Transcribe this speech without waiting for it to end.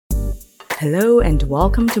Hello and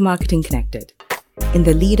welcome to Marketing Connected. In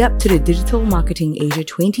the lead up to the Digital Marketing Asia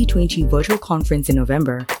 2020 virtual conference in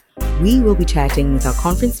November, we will be chatting with our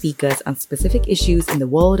conference speakers on specific issues in the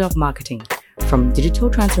world of marketing, from digital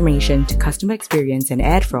transformation to customer experience and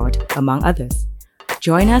ad fraud, among others.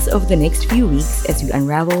 Join us over the next few weeks as we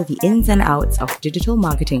unravel the ins and outs of digital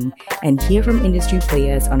marketing and hear from industry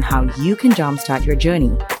players on how you can jumpstart your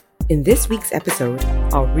journey. In this week's episode,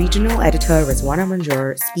 our regional editor Rizwana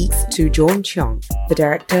Manjur speaks to Joan Cheong, the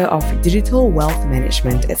Director of Digital Wealth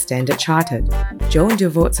Management at Standard Chartered. Joan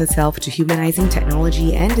devotes herself to humanizing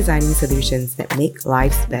technology and designing solutions that make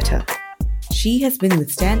lives better. She has been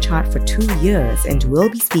with StanChart for 2 years and will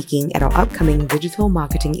be speaking at our upcoming Digital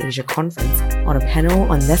Marketing Asia conference on a panel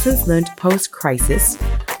on lessons learned post-crisis,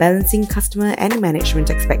 balancing customer and management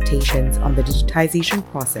expectations on the digitization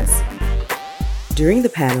process. During the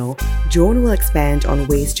panel, Joan will expand on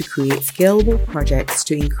ways to create scalable projects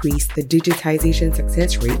to increase the digitization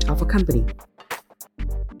success rate of a company.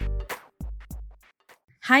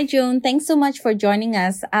 Hi, Joan. Thanks so much for joining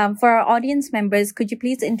us. For our audience members, could you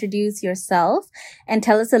please introduce yourself and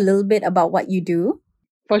tell us a little bit about what you do?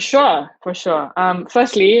 For sure.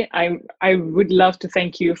 Firstly, I would love to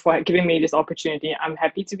thank you for giving me this opportunity. I'm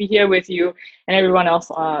happy to be here with you and everyone else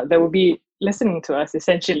that will be listening to us,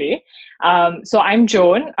 essentially. So I'm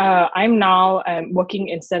Joan. I'm now working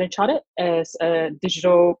in Standard Chartered as a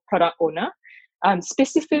digital product owner,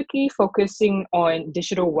 specifically focusing on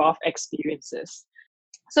digital wealth experiences.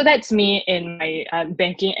 So that's me in my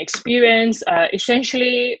banking experience.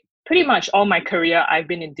 Essentially, pretty much all my career, I've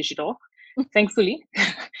been in digital, thankfully.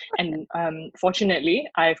 And fortunately,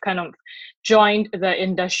 I've kind of joined the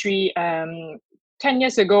industry 10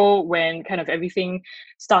 years ago when kind of everything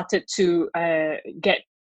started to get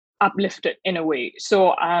uplifted in a way.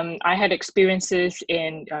 So I had experiences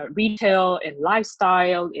in retail, in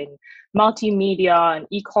lifestyle, in multimedia and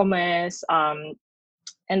e-commerce,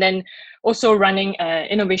 and then also running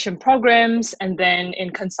innovation programs, and then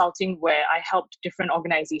in consulting where I helped different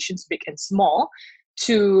organizations, big and small,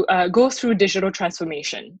 to go through digital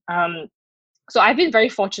transformation. So I've been very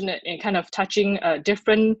fortunate in kind of touching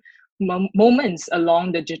different moments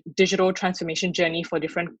along the digital transformation journey for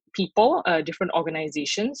different people, different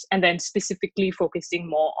organizations, and then specifically focusing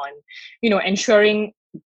more on, ensuring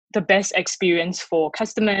the best experience for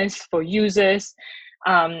customers, for users,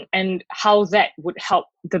 and how that would help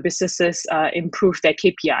the businesses improve their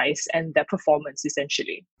KPIs and their performance,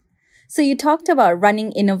 essentially. So you talked about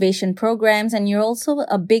running innovation programs, and you're also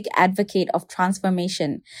a big advocate of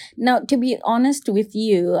transformation. Now, to be honest with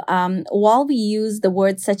you, while we use the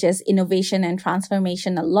words such as innovation and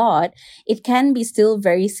transformation a lot, it can be still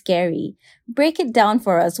very scary. Break it down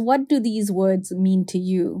for us. What do these words mean to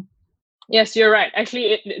you? Yes, you're right.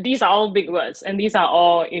 Actually, these are all big words, and these are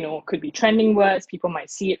all, could be trending words. People might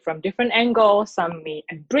see it from different angles. Some may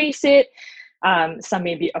embrace it. Some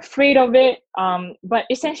may be afraid of it. But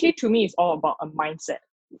essentially, to me, it's all about a mindset.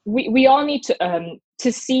 We all need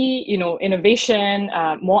to see, innovation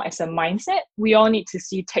more as a mindset. We all need to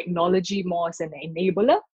see technology more as an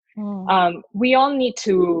enabler. We all need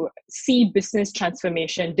to see business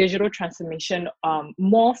transformation, digital transformation,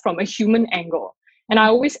 more from a human angle. And I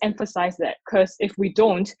always emphasize that, because if we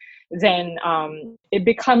don't, then it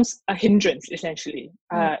becomes a hindrance, essentially.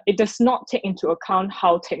 It does not take into account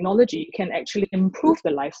how technology can actually improve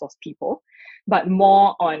the lives of people, but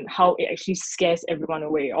more on how it actually scares everyone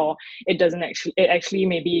away, or it actually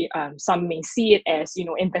maybe some may see it as,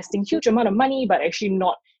 investing huge amount of money, but actually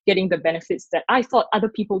not getting the benefits that I thought other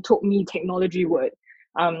people told me technology would.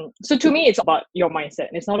 So to me, it's about your mindset.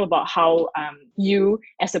 It's not about how you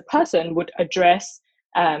as a person would address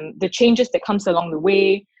the changes that comes along the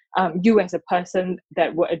way, you as a person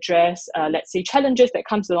that will address, let's say, challenges that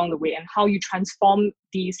comes along the way, and how you transform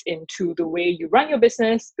these into the way you run your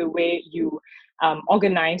business, the way you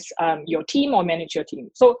organize your team or manage your team.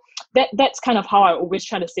 So that's kind of how I always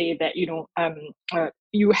try to say that,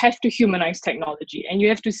 you have to humanize technology, and you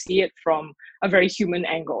have to see it from a very human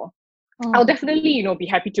angle. I'll definitely, be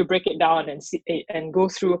happy to break it down and see and go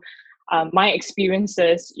through my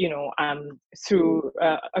experiences, through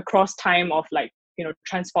across time of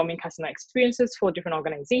transforming customer experiences for different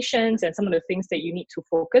organizations, and some of the things that you need to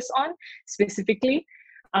focus on specifically.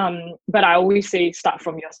 But I always say start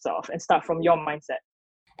from yourself and start from your mindset.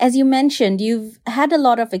 As you mentioned, you've had a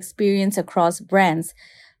lot of experience across brands.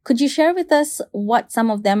 Could you share with us what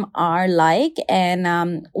some of them are like,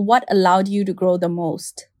 and what allowed you to grow the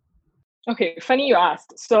most? Okay, funny you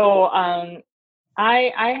asked. So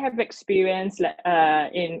I have experience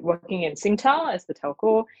in working in Singtel as the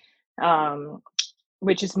telco.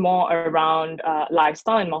 which is more around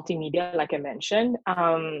lifestyle and multimedia, like I mentioned.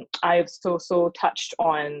 I've also touched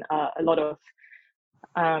on a lot of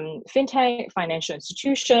fintech, financial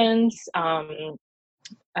institutions,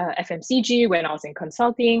 FMCG when I was in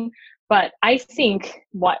consulting. But I think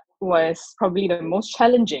what was probably the most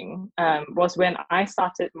challenging was when I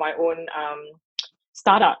started my own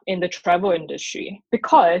startup in the travel industry,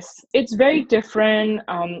 because it's very different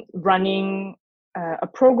running a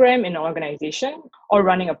program in an organization, or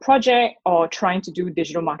running a project, or trying to do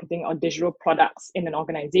digital marketing or digital products in an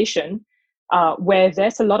organization, where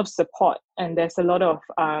there's a lot of support and there's a lot of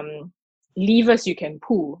levers you can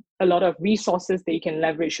pull, a lot of resources that you can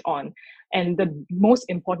leverage on. And the most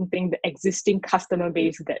important thing, the existing customer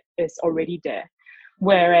base that is already there.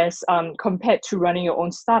 Whereas compared to running your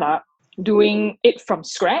own startup, doing it from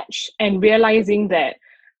scratch and realizing that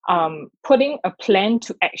putting a plan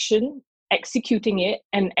to action, executing it,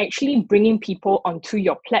 and actually bringing people onto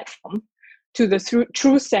your platform to the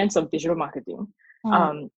true sense of digital marketing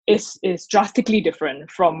is drastically different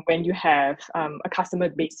from when you have a customer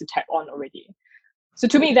base to tap on already. So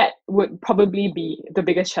to me, that would probably be the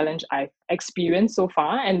biggest challenge I've experienced so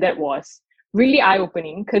far. And that was really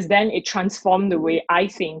eye-opening, because then it transformed the way I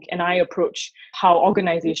think and I approach how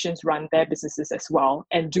organizations run their businesses as well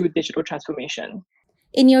and do digital transformation.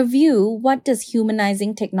 In your view, what does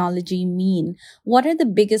humanizing technology mean? What are the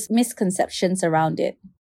biggest misconceptions around it?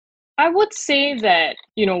 I would say that,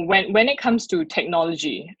 when it comes to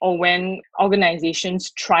technology, or when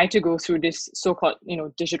organizations try to go through this so-called,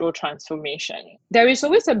 digital transformation, there is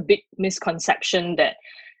always a big misconception that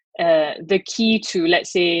the key to,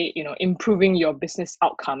 let's say, improving your business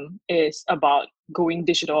outcome is about going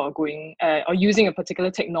digital or or using a particular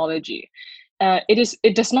technology.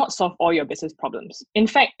 It does not solve all your business problems. In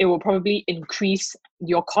fact, it will probably increase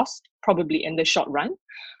your cost, probably in the short run,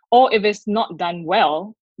 or if it's not done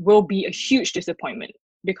well, will be a huge disappointment,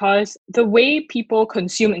 because the way people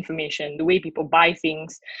consume information, the way people buy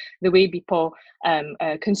things, the way people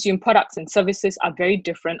consume products and services are very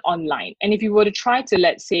different online. And if you were to try to,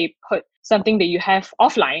 let's say, put something that you have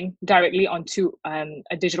offline directly onto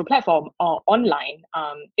a digital platform or online,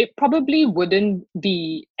 it probably wouldn't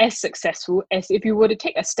be as successful as if you were to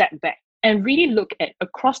take a step back and really look at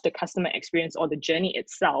across the customer experience or the journey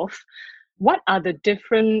itself. What are the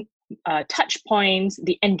different touch points,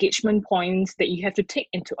 the engagement points that you have to take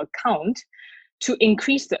into account to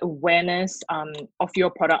increase the awareness of your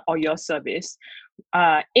product or your service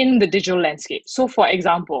in the digital landscape? So for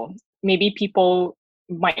example, maybe people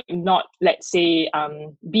might not, let's say,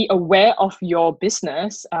 be aware of your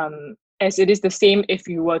business as it is the same if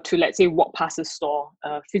you were to, let's say, walk past a store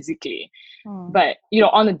physically. But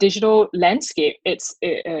on the digital landscape,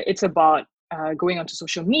 it's about going onto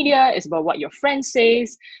social media. It's about what your friend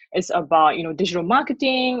says. It's about digital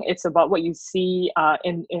marketing. It's about what you see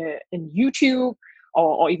in YouTube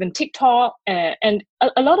or even TikTok. And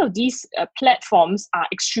a lot of these platforms are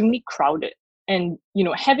extremely crowded. And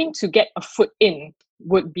having to get a foot in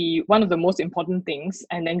would be one of the most important things.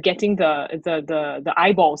 And then getting the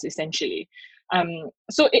eyeballs essentially.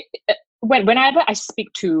 So whenever I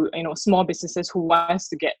speak to small businesses who wants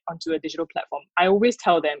to get onto a digital platform, I always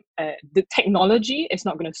tell them the technology is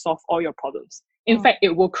not going to solve all your problems. In fact,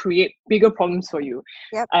 it will create bigger problems for you.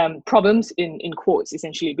 Yep. Problems in quotes,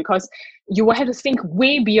 essentially, because you will have to think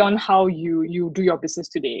way beyond how you do your business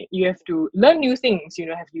today. You have to learn new things.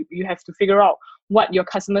 You have to figure out what your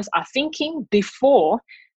customers are thinking before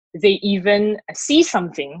they even see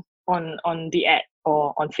something on the ad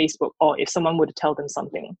or on Facebook, or if someone were to tell them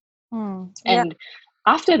something. And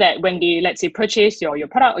after that, when they, let's say, purchase your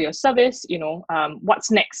product or your service, what's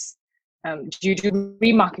next? Do you do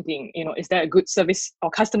remarketing? Is there a good service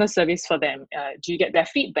or customer service for them? Do you get their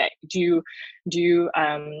feedback? Do you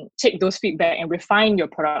take those feedback and refine your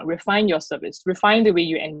product, refine your service, refine the way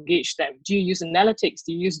you engage them? Do you use analytics?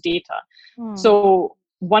 Do you use data? So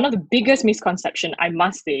one of the biggest misconceptions, I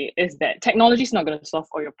must say, is that technology is not going to solve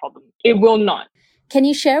all your problems. It will not. Can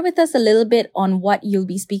you share with us a little bit on what you'll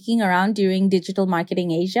be speaking around during Digital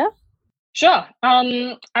Marketing Asia? Sure.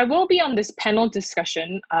 I will be on this panel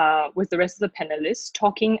discussion with the rest of the panelists,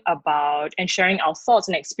 talking about and sharing our thoughts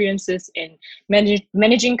and experiences in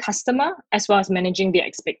managing customer as well as managing their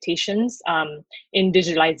expectations in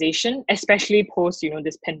digitalization, especially post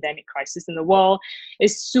this pandemic crisis in the world.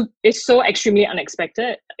 It's so extremely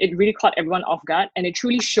unexpected. It really caught everyone off guard, and it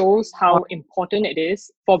truly shows how important it is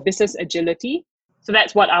for business agility. So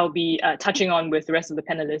that's what I'll be touching on with the rest of the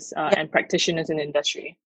panelists and practitioners in the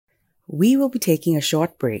industry. We will be taking a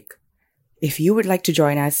short break. If you would like to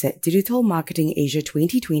join us at Digital Marketing Asia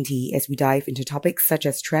 2020 as we dive into topics such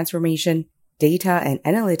as transformation, data and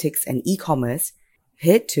analytics and e-commerce,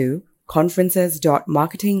 head to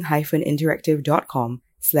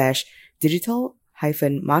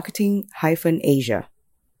conferences.marketinginteractive.com/digital-marketing-asia.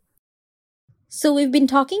 So we've been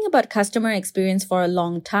talking about customer experience for a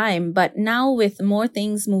long time, but now with more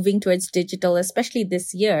things moving towards digital, especially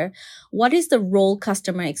this year, what is the role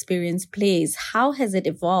customer experience plays? How has it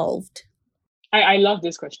evolved? I love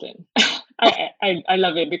this question. I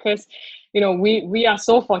love it because we are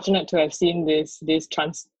so fortunate to have seen this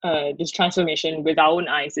transformation with our own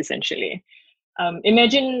eyes, essentially.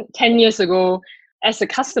 Imagine 10 years ago, as a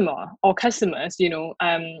customer or customers,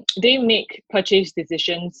 they make purchase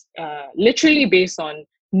decisions literally based on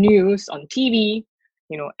news on TV,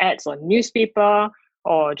 ads on newspaper,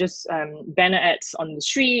 or just banner ads on the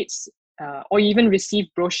streets, or even receive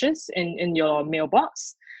brochures in your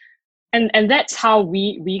mailbox. And that's how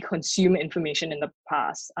we consume information in the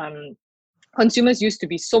past. Consumers used to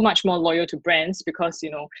be so much more loyal to brands because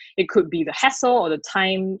it could be the hassle or the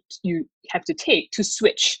time you have to take to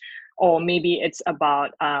switch, or maybe it's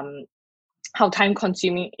about how time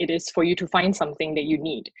consuming it is for you to find something that you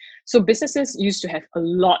need. So businesses used to have a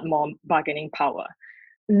lot more bargaining power.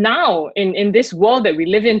 Now in this world that we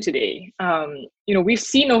live in today, we've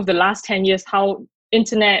seen over the last 10 years how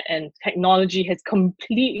internet and technology has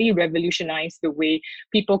completely revolutionized the way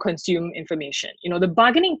people consume information. The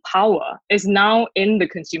bargaining power is now in the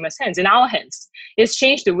consumer's hands, in our hands. It's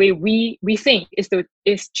changed the way we think.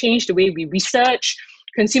 It's changed the way we research,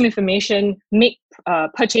 consume information, make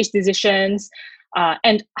purchase decisions,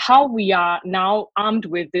 and how we are now armed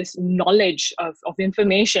with this knowledge of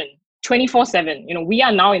information 24/7. We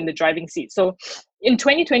are now in the driving seat. So in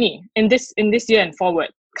 2020, in this year and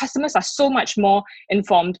forward, customers are so much more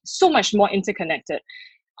informed, so much more interconnected.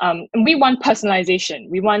 And we want personalization.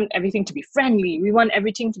 We want everything to be friendly. We want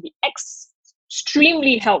everything to be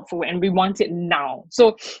extremely helpful, and we want it now.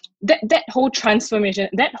 So that whole transformation,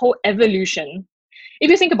 that whole evolution, if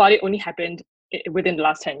you think about it, only happened within the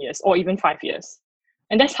last 10 years or even 5 years.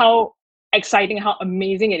 And that's how exciting, how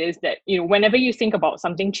amazing it is that, whenever you think about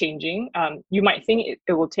something changing, you might think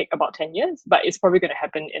it will take about 10 years, but it's probably going to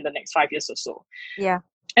happen in the next 5 years or so. Yeah.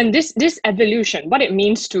 And this evolution, what it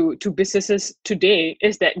means to businesses today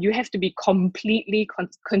is that you have to be completely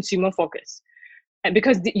consumer focused, and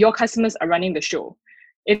because your customers are running the show.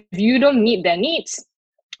 If you don't meet their needs,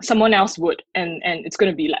 someone else would, and it's going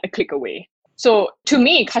to be like a click away. So to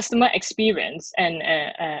me, customer experience and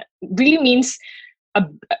really means a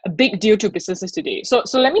big deal to businesses today. So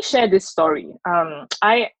let me share this story.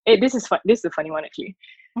 This is a funny one actually.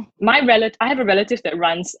 I have a relative that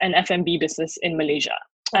runs an F&B business in Malaysia.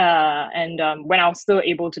 And when I was still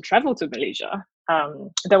able to travel to Malaysia,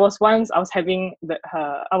 there was once I was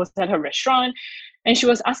at her restaurant, and she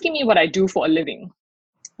was asking me what I do for a living,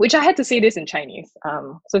 which I had to say this in Chinese.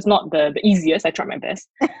 So it's not the easiest. I tried my best.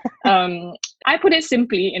 I put it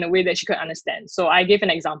simply in a way that she could understand. So I gave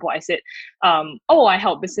an example. I said, I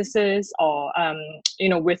help businesses or,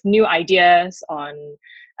 with new ideas on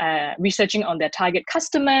researching on their target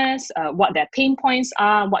customers, what their pain points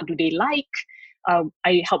are, what do they like.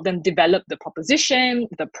 I help them develop the proposition,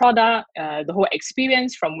 the product, the whole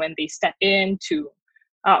experience from when they step in to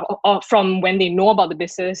or from when they know about the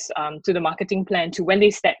business to the marketing plan to when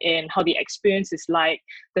they step in, how the experience is like,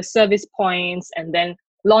 the service points, and then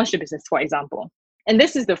launch the business, for example. And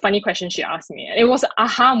this is the funny question she asked me. It was an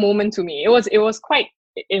aha moment to me. It was quite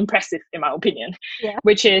impressive in my opinion,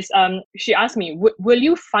 which is she asked me, will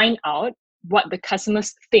you find out what the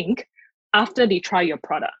customers think after they try your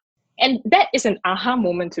product? And that is an aha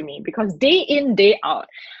moment to me, because day in, day out,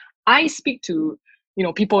 I speak to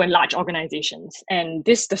people in large organizations, and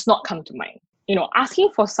this does not come to mind. Asking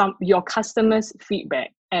for your customers'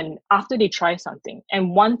 feedback, and after they try something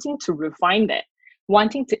and wanting to refine that,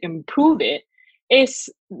 wanting to improve it, is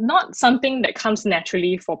not something that comes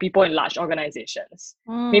naturally for people in large organizations.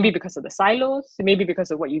 Maybe because of the silos, maybe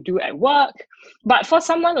because of what you do at work. But for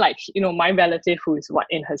someone like, my relative who is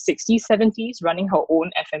in her 60s, 70s, running her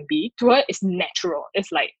own F&B, to her it's natural.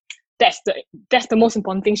 It's like, that's the most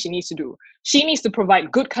important thing she needs to do. She needs to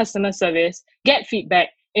provide good customer service, get feedback,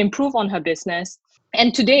 improve on her business.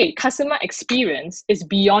 And today, customer experience is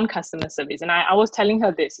beyond customer service. And I was telling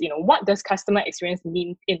her this, what does customer experience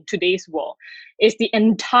mean in today's world? It's the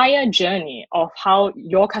entire journey of how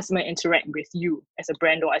your customer interact with you as a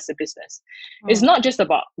brand or as a business. It's not just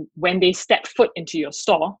about when they step foot into your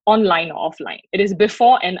store, online or offline. It is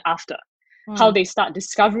before and after. How they start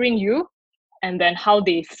discovering you, and then how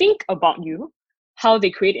they think about you, how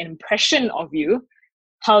they create an impression of you,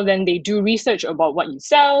 how then they do research about what you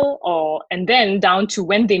sell, and then down to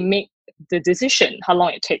when they make the decision, how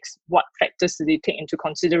long it takes, what factors do they take into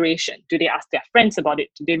consideration? Do they ask their friends about it?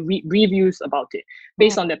 Do they read reviews about it?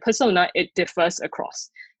 Based on their persona, it differs across.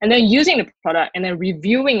 And then using the product and then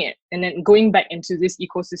reviewing it and then going back into this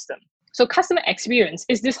ecosystem. So customer experience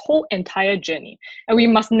is this whole entire journey. And we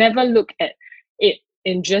must never look at it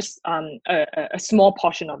in just a small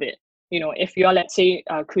portion of it. If you're, let's say,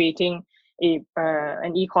 creating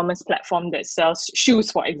an e-commerce platform that sells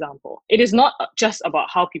shoes, for example, it is not just about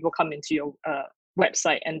how people come into your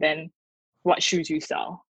website and then what shoes you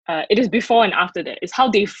sell. It is before and after that. It's how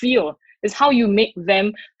they feel. It's how you make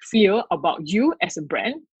them feel about you as a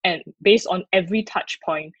brand, and based on every touch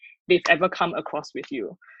point they've ever come across with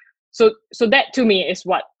you. So that to me is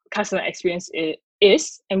what customer experience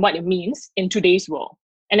is and what it means in today's world.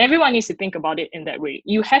 And everyone needs to think about it in that way.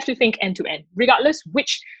 You have to think end to end, regardless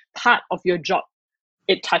which part of your job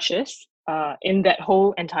it touches in that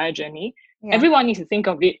whole entire journey. Yeah. Everyone needs to think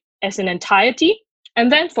of it as an entirety and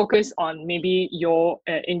then focus on maybe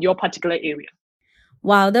in your particular area.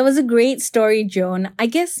 Wow, that was a great story, Joan. I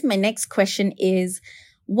guess my next question is,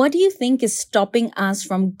 what do you think is stopping us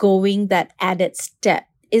from going that added step?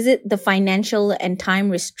 Is it the financial and time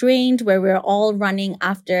restraint where we're all running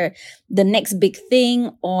after the next big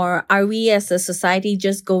thing? Or are we as a society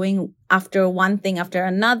just going after one thing after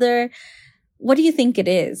another? What do you think it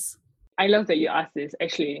is? I love that you asked this,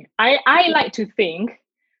 actually. I like to think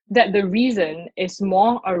that the reason is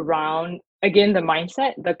more around, again, the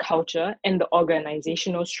mindset, the culture, and the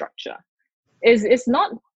organizational structure. It's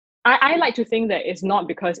not... I like to think that it's not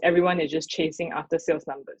because everyone is just chasing after sales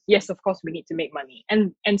numbers. Yes, of course, we need to make money.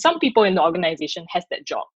 And some people in the organization has that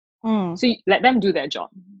job. So you let them do their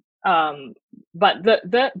job. But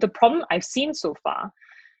the problem I've seen so far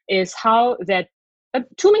is how there are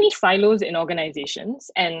too many silos in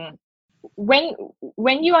organizations. And when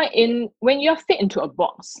you are fit into a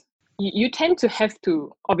box, you tend to have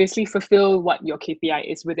to obviously fulfill what your KPI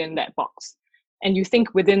is within that box. And you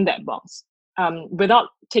think within that box. Without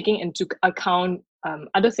taking into account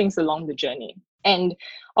other things along the journey. And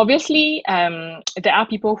obviously, there are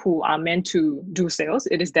people who are meant to do sales.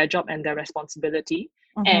 It is their job and their responsibility.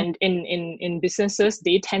 And in businesses,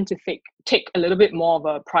 they tend to take a little bit more of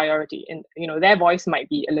a priority. And their voice might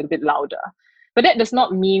be a little bit louder. But that does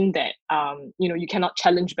not mean that you cannot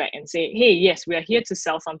challenge back and say, hey, yes, we are here to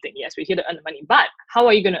sell something. Yes, we're here to earn the money. But how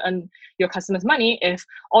are you going to earn your customers' money if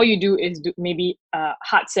all you do is maybe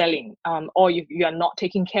hard selling, or you are not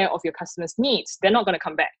taking care of your customers' needs? They're not going to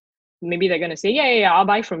come back. Maybe they're going to say, yeah, I'll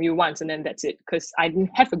buy from you once and then that's it, because I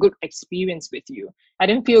didn't have a good experience with you. I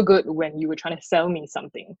didn't feel good when you were trying to sell me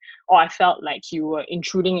something, or I felt like you were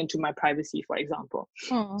intruding into my privacy, for example.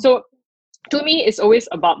 So to me, it's always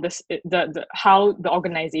about this, the how the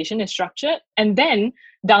organization is structured, and then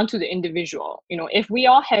down to the individual. If we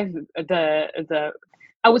all have the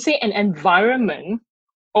I would say an environment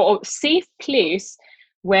or safe place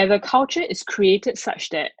where the culture is created such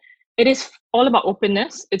that it is all about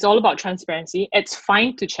openness, it's all about transparency. It's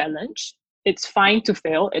fine to challenge, it's fine to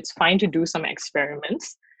fail, it's fine to do some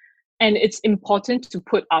experiments, and it's important to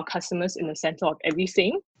put our customers in the center of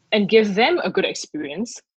everything and give them a good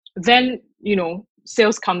experience. Then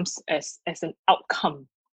sales comes as an outcome,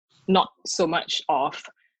 not so much of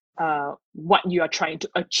what you are trying to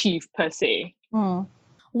achieve per se.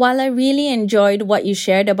 While I really enjoyed what you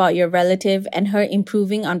shared about your relative and her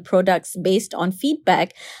improving on products based on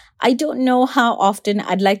feedback, I don't know how often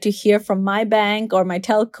I'd like to hear from my bank or my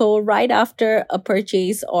telco right after a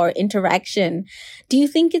purchase or interaction. Do you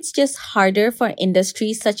think it's just harder for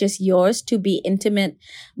industries such as yours to be intimate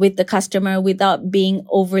with the customer without being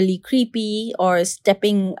overly creepy or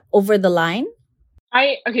stepping over the line?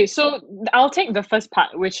 So I'll take the first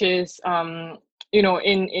part, which is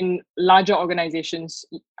in larger organizations,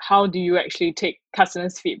 how do you actually take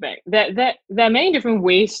customers' feedback? There are many different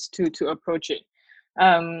ways to approach it.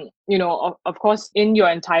 Of course, in your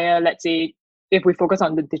entire, let's say, if we focus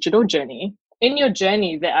on the digital journey, in your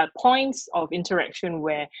journey, there are points of interaction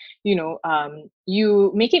where,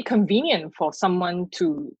 you make it convenient for someone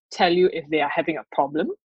to tell you if they are having a problem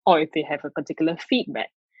or if they have a particular feedback.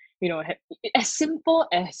 As simple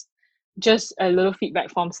as just a little feedback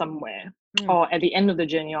form somewhere, or at the end of the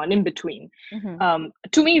journey or in between.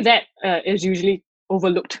 To me, that is usually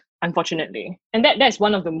overlooked, unfortunately. And that's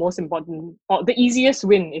one of the most important, or the easiest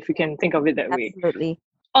win, if you can think of it that way. Absolutely.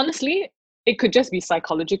 Honestly, it could just be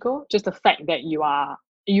psychological, just the fact that you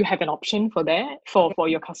have an option for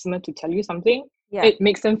your customer to tell you something. Yeah. It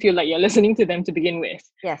makes them feel like you're listening to them to begin with.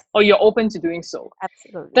 Yes. Or you're open to doing so.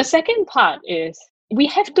 Absolutely. The second part is, we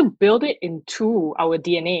have to build it into our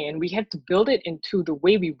DNA, and we have to build it into the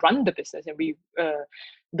way we run the business, and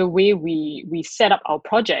the way we set up our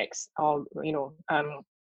projects, or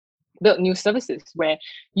build new services where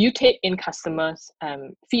you take in customers'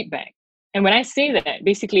 feedback. And when I say that,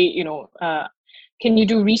 basically, can you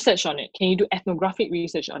do research on it? Can you do ethnographic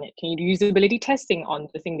research on it? Can you do usability testing on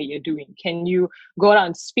the thing that you're doing? Can you go out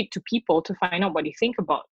and speak to people to find out what they think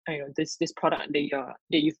about this product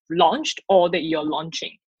that you've launched or that you're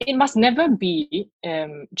launching? It must never be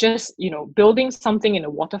just building something in a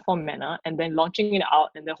waterfall manner and then launching it out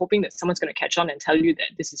and then hoping that someone's going to catch on and tell you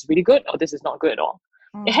that this is really good or this is not good at all.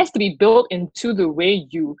 It has to be built into the way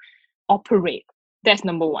you operate. That's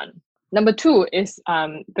number one. Number two is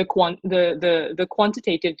the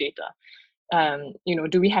quantitative data.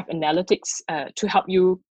 Do we have analytics to help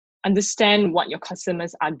you understand what your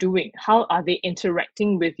customers are doing? How are they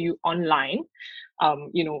interacting with you online?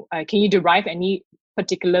 Can you derive any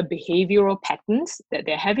particular behavioral patterns that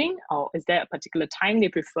they're having, or is there a particular time they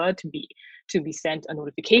prefer to be sent a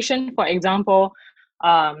notification, for example?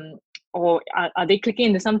 Or are they clicking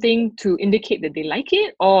into something to indicate that they like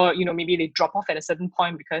it, or maybe they drop off at a certain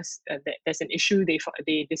point because there's an issue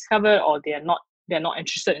they discover, or they're not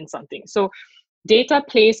interested in something. So data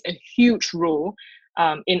plays a huge role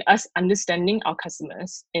in us understanding our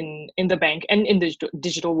customers in the bank and in the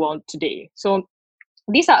digital world today. So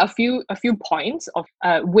these are a few points of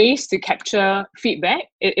ways to capture feedback.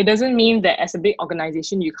 It doesn't mean that as a big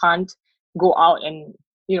organization you can't go out and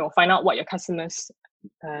find out what your customers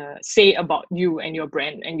say about you and your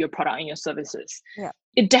brand and your product and your services. Yeah.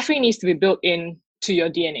 It definitely needs to be built in to your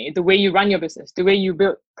DNA, the way you run your business, the way you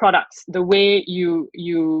build products, the way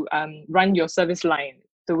you run your service line,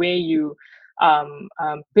 the way you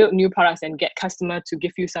build new products and get customer to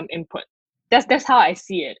give you some input. That's how I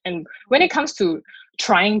see it. And when it comes to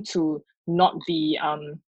trying to not be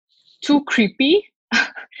too creepy,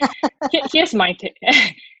 here's my take.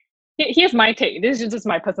 Here's my take. This is just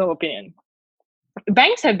my personal opinion.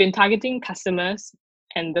 Banks have been targeting customers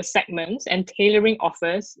and the segments and tailoring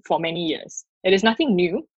offers for many years. It is nothing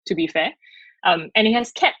new, to be fair, and it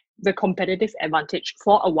has kept the competitive advantage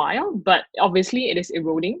for a while, but obviously it is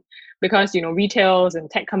eroding because retails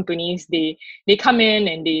and tech companies, they come in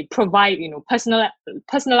and they provide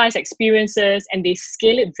personalized experiences, and they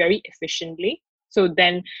scale it very efficiently. So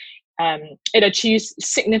then it achieves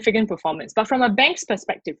significant performance. But from a bank's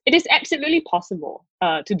perspective, it is absolutely possible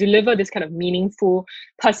to deliver this kind of meaningful,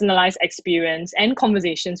 personalized experience and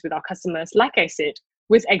conversations with our customers, like I said,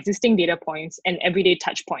 with existing data points and everyday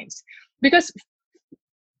touch points. Because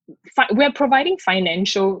we're providing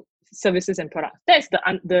financial services and products. That's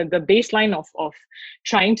the baseline of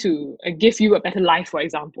trying to give you a better life, for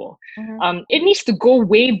example. Mm-hmm. It needs to go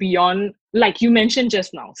way beyond, like you mentioned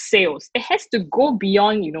just now, sales. It has to go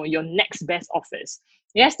beyond your next best offers.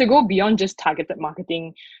 It has to go beyond just targeted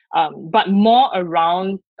marketing, but more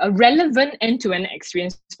around a relevant end-to-end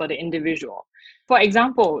experience for the individual. For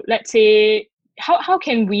example, let's say, how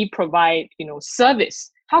can we provide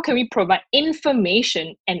service? How can we provide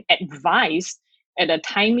information and advice at a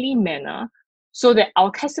timely manner so that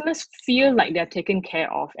our customers feel like they're taken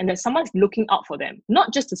care of and that someone's looking out for them,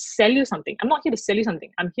 not just to sell you something. I'm not here to sell you something.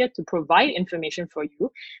 I'm here to provide information for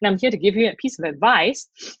you, and I'm here to give you a piece of advice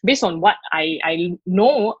based on what I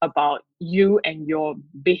know about you and your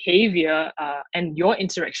behavior and your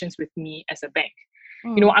interactions with me as a bank.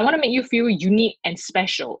 I want to make you feel unique and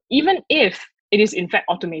special, even if it is in fact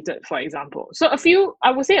automated, for example. So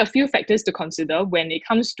I would say a few factors to consider when it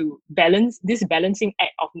comes to this balancing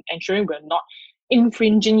act of ensuring we're not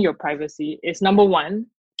infringing your privacy is, number one,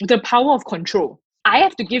 the power of control. I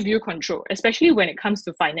have to give you control, especially when it comes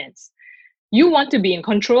to finance. You want to be in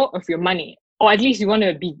control of your money, or at least you want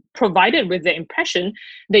to be provided with the impression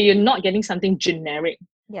that you're not getting something generic.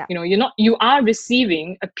 Yeah. You are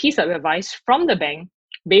receiving a piece of advice from the bank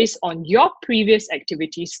based on your previous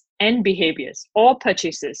activities and behaviors or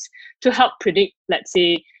purchases to help predict, let's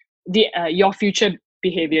say, your future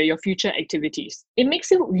behavior, your future activities. It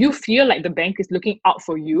makes you feel like the bank is looking out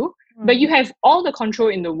for you, but you have all the control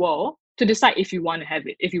in the world to decide if you want to have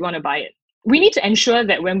it, if you want to buy it. We need to ensure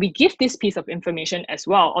that when we give this piece of information as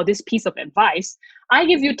well, or this piece of advice, I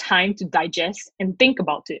give you time to digest and think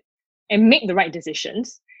about it and make the right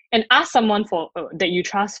decisions. And ask someone that you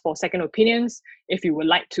trust for second opinions if you would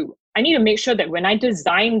like to. I need to make sure that when I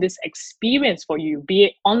design this experience for you, be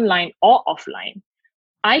it online or offline,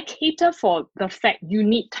 I cater for the fact you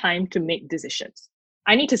need time to make decisions.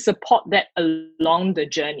 I need to support that along the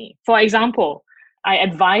journey. For example, I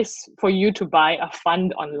advise for you to buy a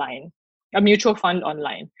fund online, a mutual fund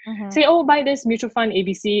online. Mm-hmm. Say, buy this mutual fund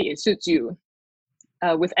ABC, it suits you.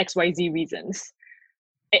 with XYZ reasons.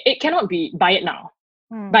 It cannot be buy it now.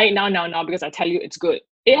 Buy it now, because I tell you it's good.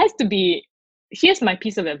 It has to be, here's my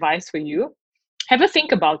piece of advice for you. Have a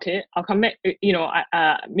think about it. I'll come back,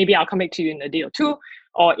 maybe I'll come back to you in a day or two.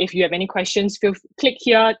 Or if you have any questions, click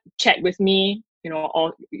here, chat with me,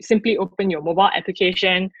 or simply open your mobile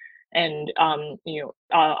application and,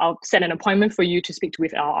 I'll set an appointment for you to speak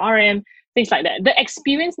with our RM, things like that. The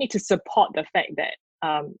experience needs to support the fact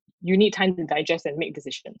that you need time to digest and make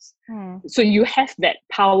decisions. So you have that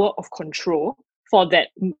power of control for that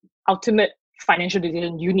ultimate financial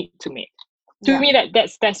decision you need to make. To me,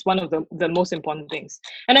 that's one of the most important things.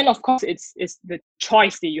 And then of course it's the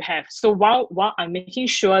choice that you have. So while I'm making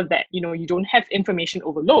sure that you don't have information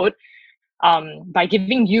overload, by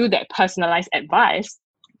giving you that personalized advice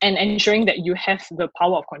and ensuring that you have the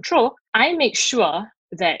power of control, I make sure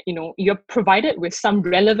that you're provided with some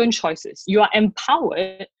relevant choices. You are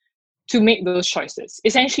empowered to make those choices.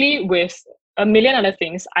 Essentially, with a million other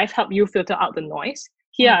things, I've helped you filter out the noise.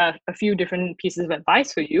 Here are a few different pieces of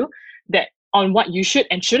advice for you that on what you should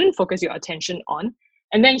and shouldn't focus your attention on.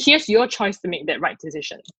 And then here's your choice to make that right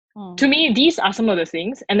decision. To me, these are some of the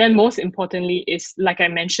things. And then most importantly is, like I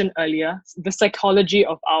mentioned earlier, the psychology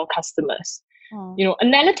of our customers.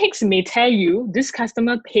 Analytics may tell you this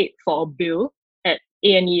customer paid for a bill at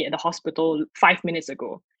A&E at the hospital 5 minutes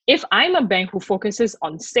ago. If I'm a bank who focuses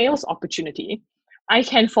on sales opportunity, I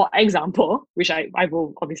can, for example, which I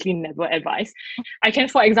will obviously never advise, I can,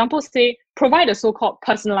 for example, say, provide a so-called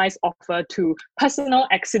personalized offer to personal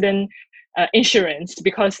accident insurance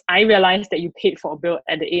because I realized that you paid for a bill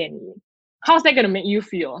at the A&E. How's that going to make you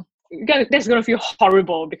feel? That's going to feel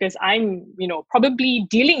horrible because I'm, probably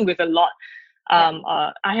dealing with a lot.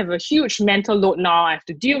 I have a huge mental load now. I have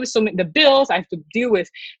to deal with the bills. I have to deal with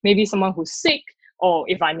maybe someone who's sick, or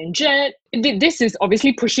if I'm injured. This is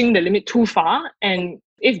obviously pushing the limit too far. And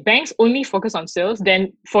if banks only focus on sales,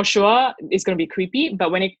 then for sure it's going to be creepy.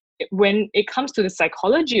 But when it comes to the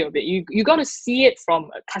psychology of it, you got to see it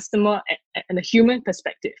from a customer and a human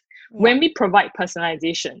perspective. When we provide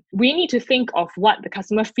personalization, we need to think of what the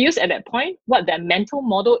customer feels at that point, what their mental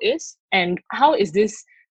model is, and how is this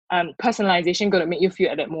personalization going to make you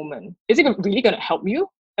feel at that moment. Is it really going to help you?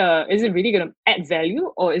 Is it really going to add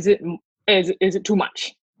value, or is it too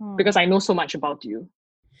much? Because I know so much about you.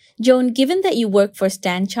 Joan, given that you work for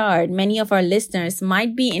Stanchart, many of our listeners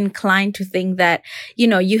might be inclined to think that,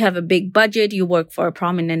 you have a big budget, you work for a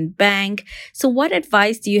prominent bank. So what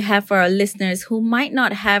advice do you have for our listeners who might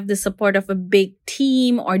not have the support of a big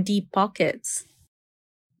team or deep pockets?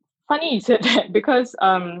 Funny you said that because,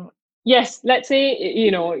 yes, let's say,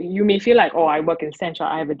 you may feel like, oh, I work in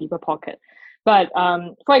Stanchart, I have a deeper pocket. But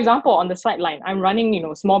for example, on the sideline, I'm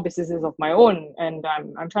running, small businesses of my own, and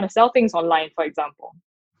I'm trying to sell things online, for example.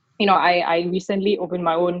 I recently opened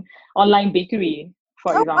my own online bakery,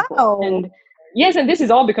 for example. Wow. And yes, and this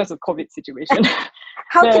is all because of COVID situation.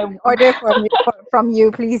 How can we order from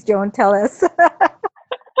you? Please, Joan, tell us.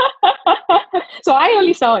 So I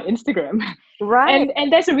only sell on Instagram. Right.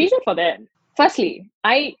 And there's a reason for that. Firstly,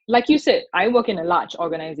 like you said, I work in a large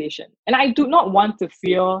organization, and I do not want to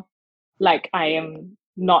feel like I am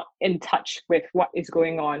not in touch with what is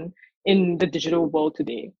going on in the digital world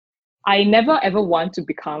today. I never ever want to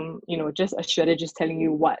become, just a strategist telling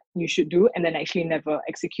you what you should do and then actually never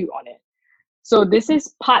execute on it. So this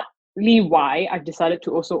is partly why I've decided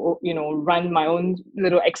to also, run my own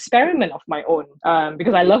little experiment of my own,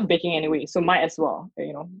 because I love baking anyway. So might as well,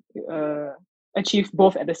 achieve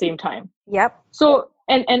both at the same time. Yep. So,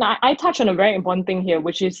 and I touch on a very important thing here,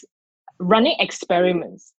 which is running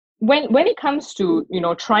experiments. When it comes to,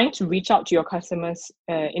 trying to reach out to your customers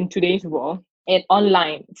in today's world, and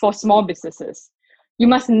online for small businesses, you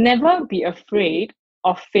must never be afraid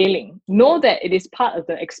of failing. Know that it is part of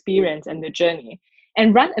the experience and the journey,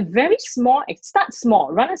 and run a start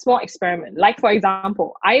small, run a small experiment. Like, for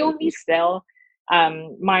example, I only sell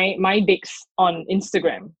my bakes on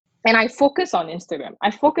Instagram, and I focus on Instagram.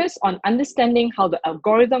 I focus on understanding how the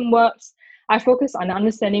algorithm works. I focus on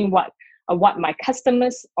understanding what my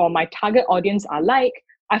customers or my target audience are like.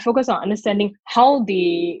 I focus on understanding how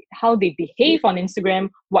they behave on Instagram,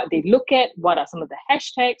 what they look at, what are some of the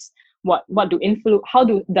hashtags, how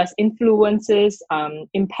does influencers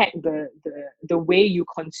impact the way you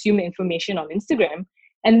consume information on Instagram,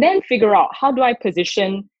 and then figure out how do I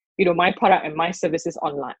position my product and my services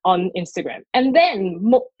online on Instagram. And then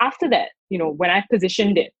after that, when I've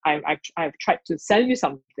positioned it, I've tried to sell you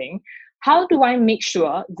something. How do I make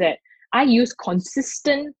sure that I use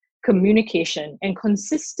consistent communication and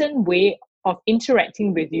consistent way of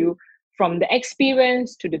interacting with you from the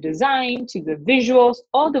experience to the design to the visuals,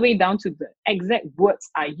 all the way down to the exact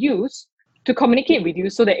words I use to communicate with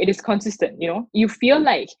you so that it is consistent. You feel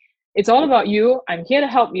like it's all about you. I'm here to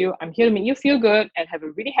help you. I'm here to make you feel good and have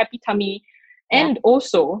a really happy tummy. And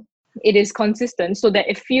also it is consistent so that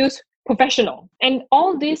it feels professional. And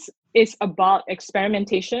all this is about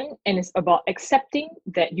experimentation, and it's about accepting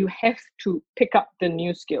that you have to pick up the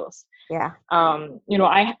new skills. Yeah. I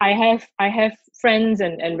have friends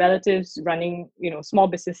and relatives running, small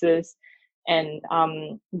businesses, and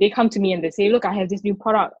they come to me and they say, look, I have this new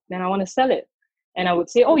product and I want to sell it. And I would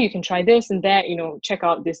say, oh, you can try this and that, check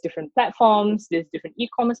out these different platforms, there's different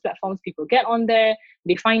e-commerce platforms, people get on there,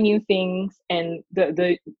 they find new things. And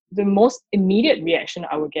the most immediate reaction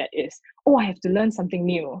I would get is, oh, I have to learn something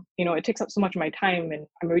new. It takes up so much of my time and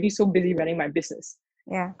I'm already so busy running my business.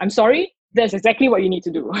 Yeah. I'm sorry, that's exactly what you need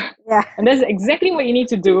to do. Yeah. And that's exactly what you need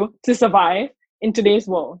to do to survive in today's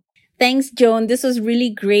world. Thanks, Joan. This was really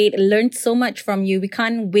great. I learned so much from you. We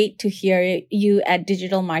can't wait to hear you at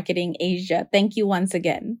Digital Marketing Asia. Thank you once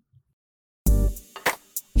again.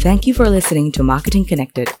 Thank you for listening to Marketing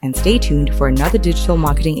Connected, and stay tuned for another Digital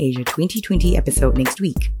Marketing Asia 2020 episode next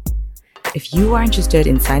week. If you are interested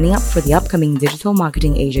in signing up for the upcoming Digital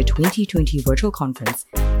Marketing Asia 2020 virtual conference,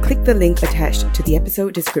 click the link attached to the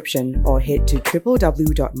episode description or head to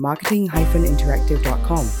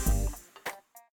www.marketing-interactive.com.